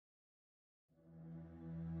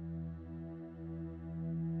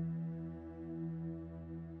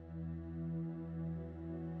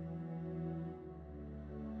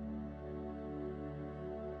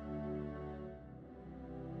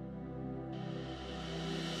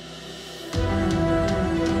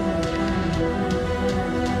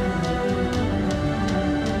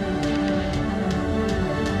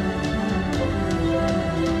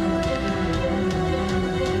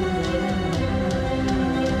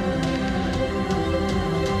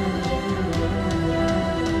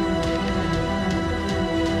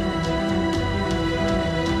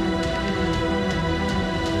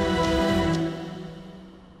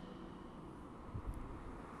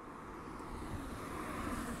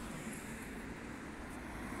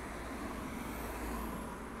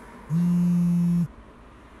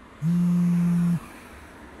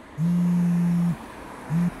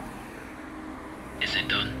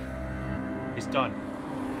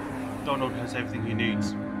Donald has everything he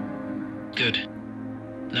needs. Good.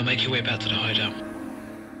 Now make your way back to the hideout.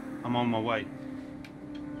 I'm on my way.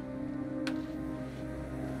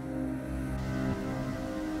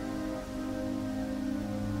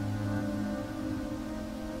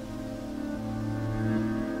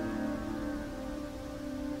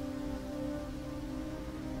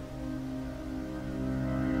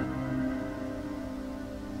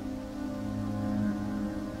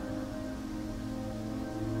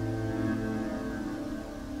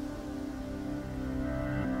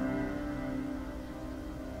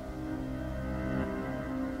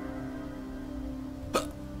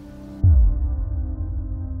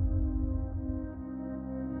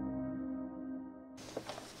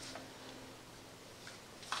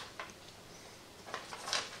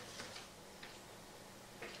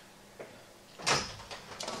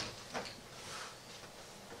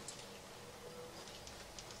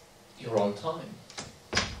 You're on time.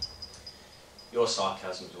 Your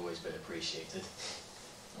sarcasm's always been appreciated.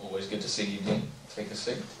 Always good to see you, Dean. Take a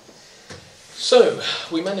seat. So,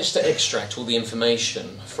 we managed to extract all the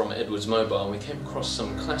information from Edward's mobile. We came across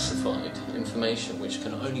some classified information which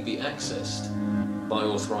can only be accessed by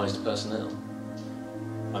authorised personnel.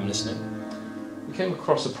 I'm listening. We came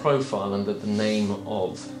across a profile under the name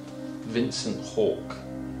of Vincent Hawke.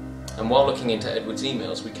 And while looking into Edward's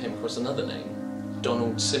emails, we came across another name,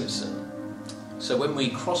 Donald Simpson. So when we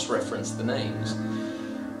cross-referenced the names,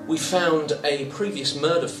 we found a previous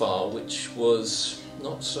murder file which was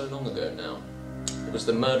not so long ago now. It was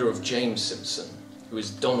the murder of James Simpson, who is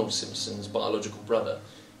Donald Simpson's biological brother.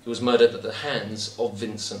 He was murdered at the hands of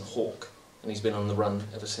Vincent Hawke, and he's been on the run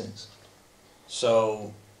ever since.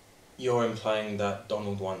 So, you're implying that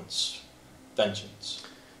Donald wants vengeance?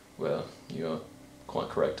 Well, you're quite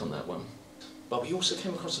correct on that one. But we also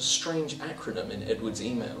came across a strange acronym in Edward's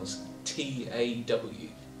emails, T.A.W.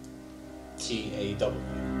 T.A.W.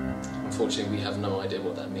 Unfortunately, we have no idea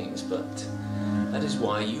what that means, but that is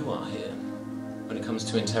why you are here. When it comes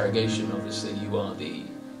to interrogation, obviously, you are the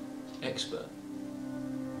expert.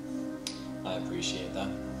 I appreciate that.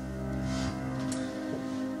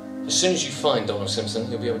 As soon as you find Donald Simpson,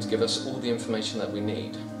 you'll be able to give us all the information that we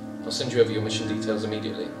need. I'll send you over your mission details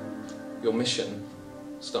immediately. Your mission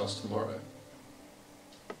starts tomorrow.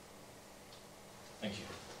 Thank you.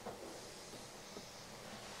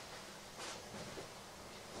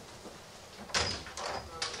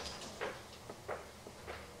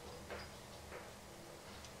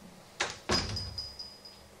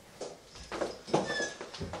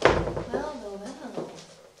 Well.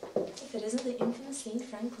 If it isn't the infamous St.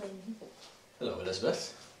 Franklin. Hello,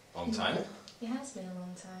 Elizabeth. Long time. It has been a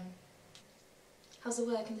long time. How's the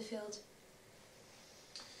work in the field?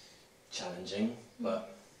 Challenging,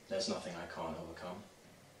 but there's nothing I can't overcome.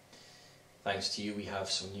 Thanks to you, we have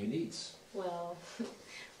some new leads. Well,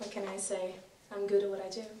 what can I say? I'm good at what I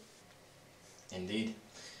do. Indeed.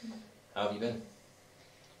 How have you been?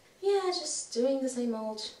 Yeah, just doing the same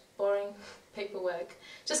old, boring paperwork.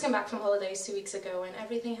 Just come back from holidays 2 weeks ago and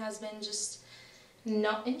everything has been just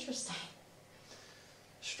not interesting.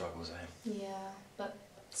 Struggles, eh? Yeah, but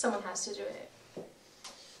someone has to do it.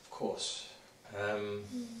 Of course.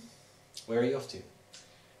 Where are you off to?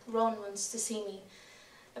 Ron wants to see me.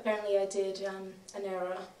 Apparently I did an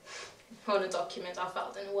error on a document I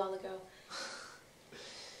filed in a while ago.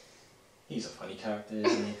 He's a funny character,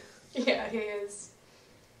 isn't he? Yeah, he is.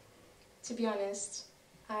 To be honest,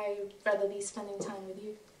 I'd rather be spending time with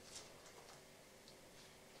you.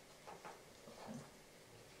 Okay.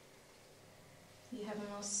 You haven't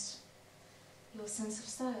lost your sense of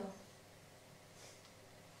style.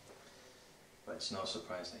 But it's no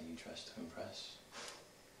surprise that you dress to impress.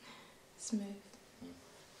 Smooth.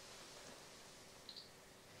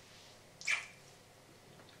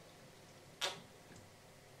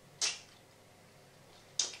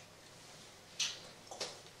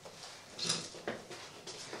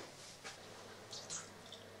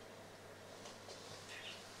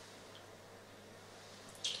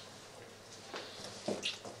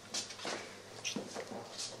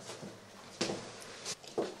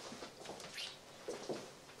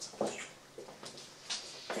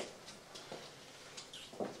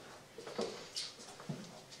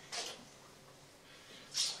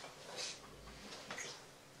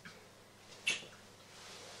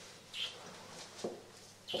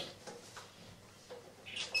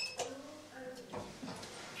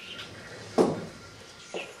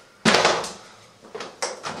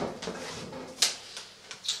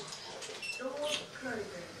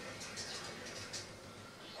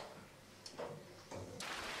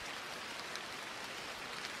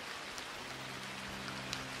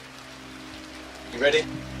 You ready?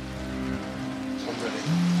 Ready.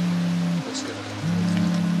 Let's go.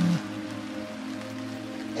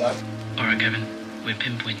 Hello? Alright, Kevin. We've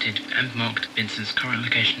pinpointed and marked Vincent's current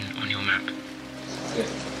location on your map. Good.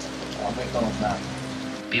 I'll make Donald's map.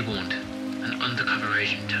 Be warned, an undercover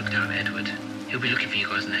agent took down Edward. He'll be looking for you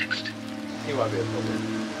guys next. He won't be a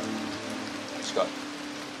problem. Let's go.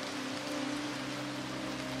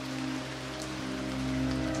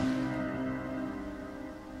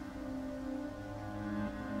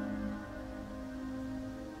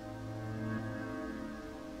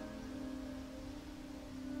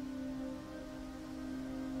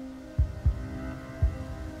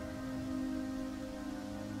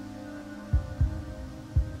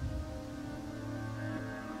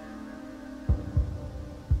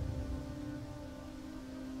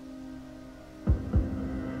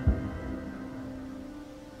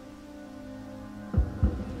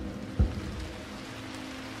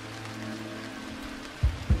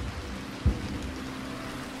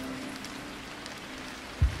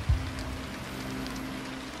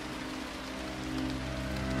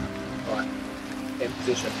 In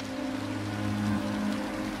position.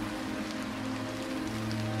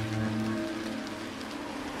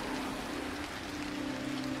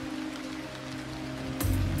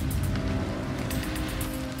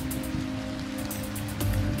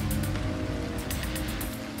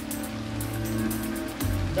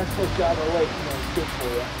 That's what got away from us. Good for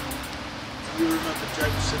you. You remember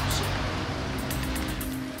James Simpson?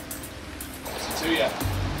 To ya.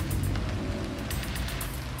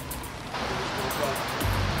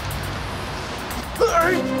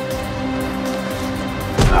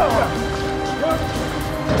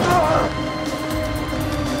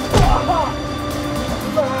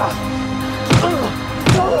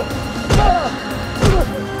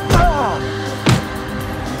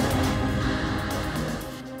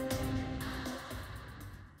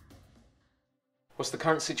 What's the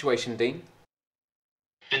current situation, Dean?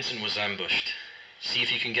 Vincent was ambushed. See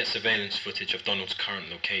if you can get surveillance footage of Donald's current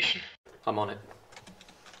location. I'm on it.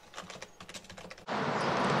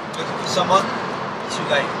 Looking for someone? Too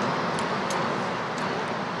late.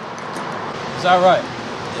 Is that right?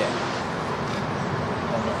 Yeah.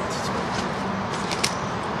 I'm not here to talk.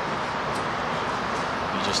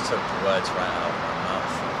 You just took the words right out of my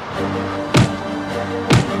mouth.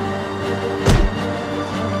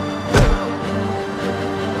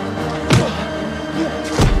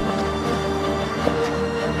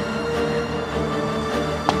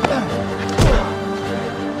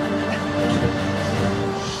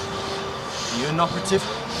 You an operative?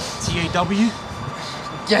 T.A.W?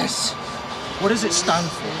 Yes! What does it stand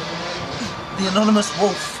for? The anonymous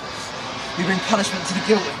wolf. We bring punishment to the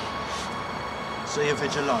guilty. So you're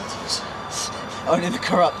vigilantes. Only the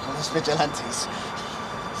corrupt call us vigilantes.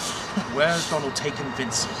 Where has Donald taken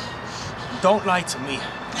Vincent? Don't lie to me.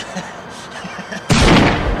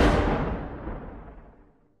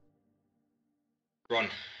 Ron,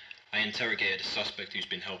 I interrogated a suspect who's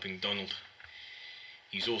been helping Donald.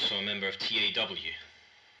 He's also a member of T.A.W.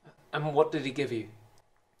 And what did he give you?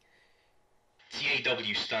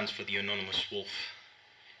 T.A.W. stands for the Anonymous Wolf,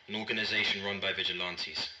 an organization run by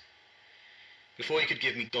vigilantes. Before he could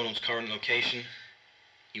give me Donald's current location,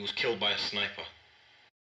 he was killed by a sniper.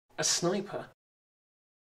 A sniper?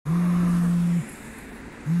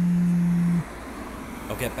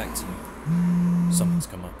 I'll get back to you. Something's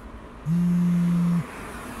come up.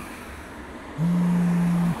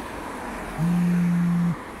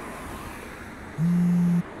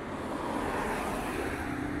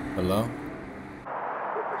 Hello?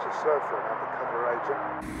 It's a search for an undercover agent.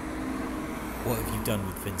 What have you done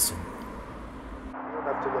with Vincent? You don't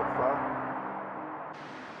have to look far.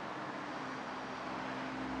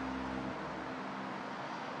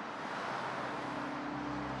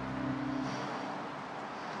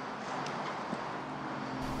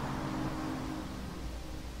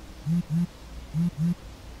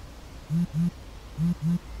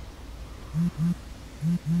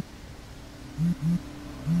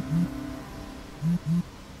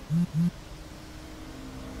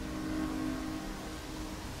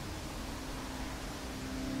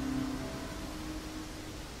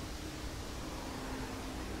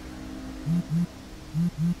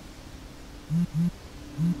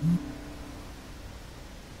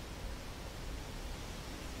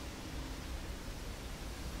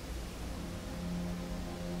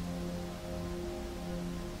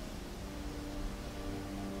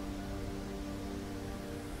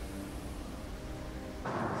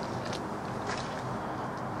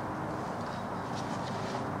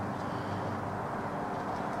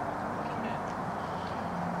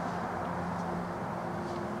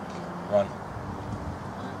 Run.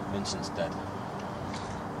 Vincent's dead.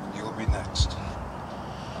 you'll be next.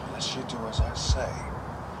 Unless you do as I say.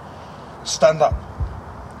 Stand up.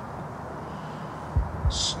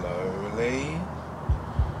 Slowly.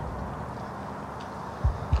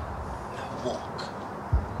 Now walk.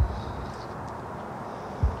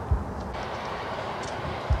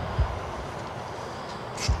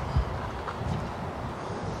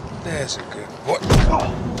 There's a good boy.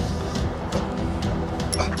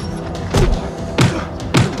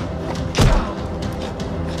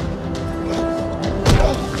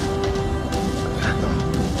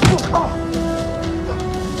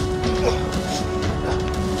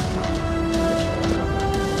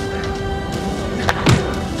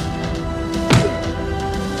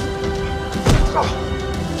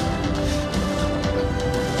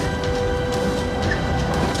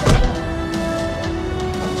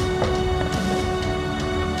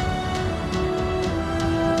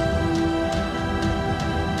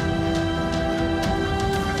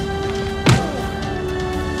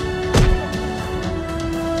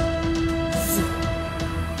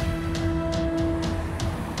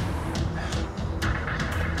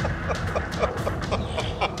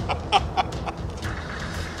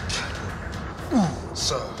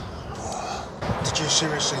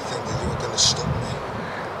 Seriously think that you were going to stop me?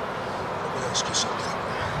 Let me ask you something.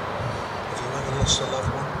 Have you ever lost a loved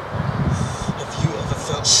one? Have you ever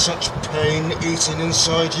felt such pain eating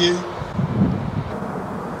inside you?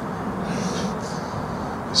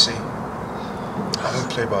 You see, I don't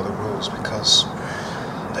play by the rules because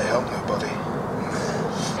they help nobody.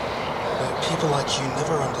 But people like you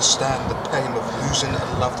never understand the pain of losing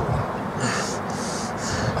a loved one.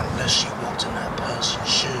 Unless you walked in that person's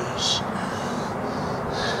shoes.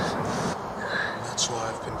 That's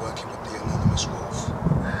why I've been working with the anonymous wolf,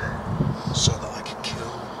 so that I could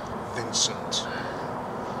kill Vincent.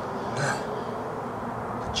 Now,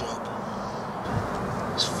 the job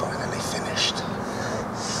is finally finished.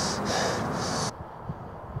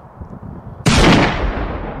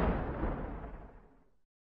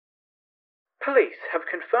 Police have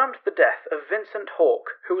confirmed the death of Vincent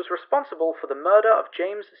Hawke, who was responsible for the murder of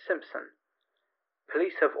James Simpson.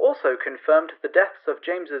 Police have also confirmed the deaths of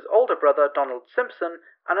James's older brother Donald Simpson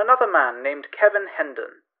and another man named Kevin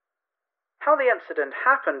Hendon. How the incident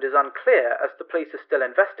happened is unclear as the police are still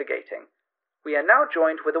investigating. We are now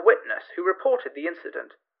joined with a witness who reported the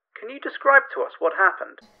incident. Can you describe to us what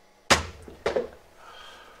happened?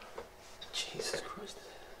 Jesus Christ.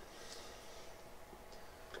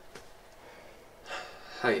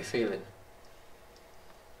 How are you feeling?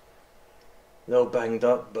 A little banged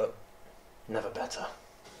up, but never better.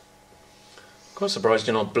 Quite surprised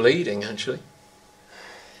you're not bleeding, actually.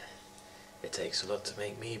 It takes a lot to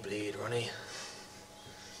make me bleed, Ronnie.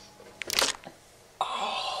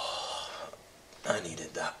 Oh, I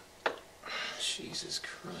needed that. Jesus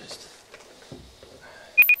Christ.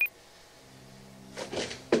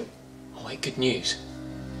 Oh wait, good news.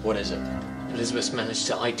 What is it? Elizabeth's managed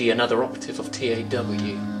to ID another operative of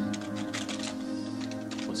T.A.W.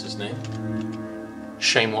 What's his name?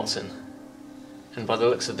 Shane Watson. And by the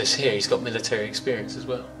looks of this here, he's got military experience as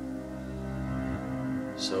well.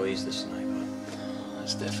 So he's the sniper.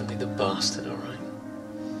 That's definitely the bastard, alright.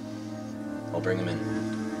 I'll bring him in.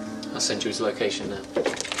 I'll send you his location now.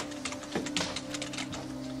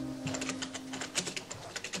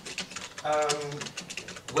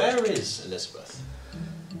 Where is Elizabeth?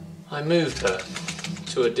 I moved her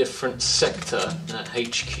to a different sector at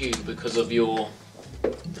HQ because of your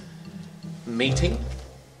meeting.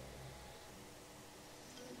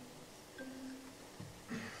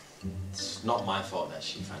 It's not my fault that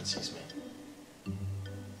she fancies me.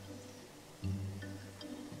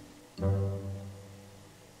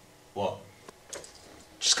 What?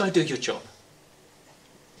 Just go do your job.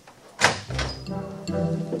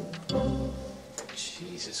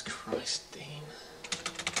 Jesus Christ, Dean.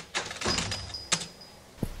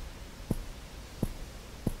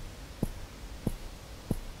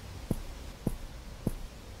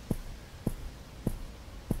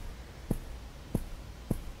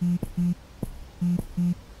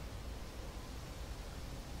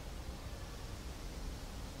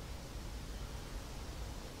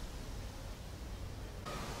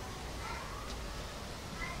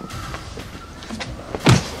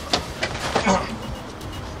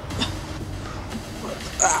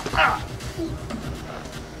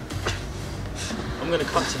 I'm going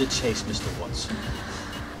to cut to the chase, Mr. Watson.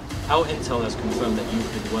 Our intel has confirmed that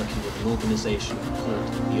you've been working with an organisation called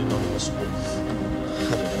the Anonymous Wolf. I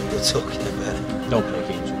don't know what you're talking about. Don't play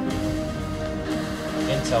games with me.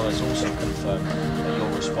 Intel has also confirmed that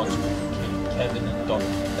you're responsible for killing Kevin and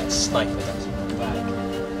Donald, that sniper that's in the bag.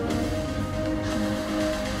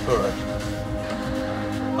 Who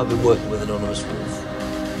I've been working with Anonymous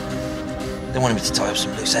Wolf. They wanted me to tie up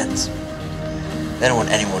some loose ends. They don't want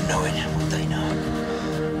anyone knowing what they know.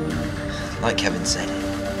 Like Kevin said,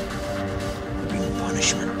 we bring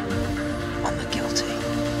punishment on the guilty.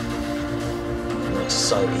 Like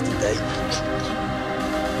society today.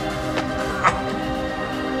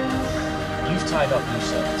 You've tied up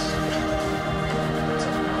loose ends.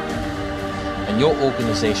 And your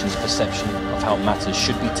organization's perception of how matters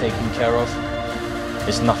should be taken care of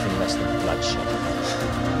is nothing less than bloodshed.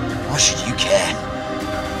 Why should you care?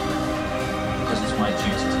 Because it's my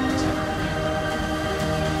duty to protect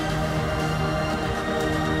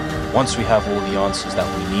you. Once we have all the answers that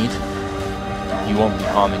we need, you won't be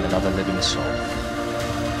harming another living soul.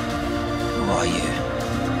 Who are you?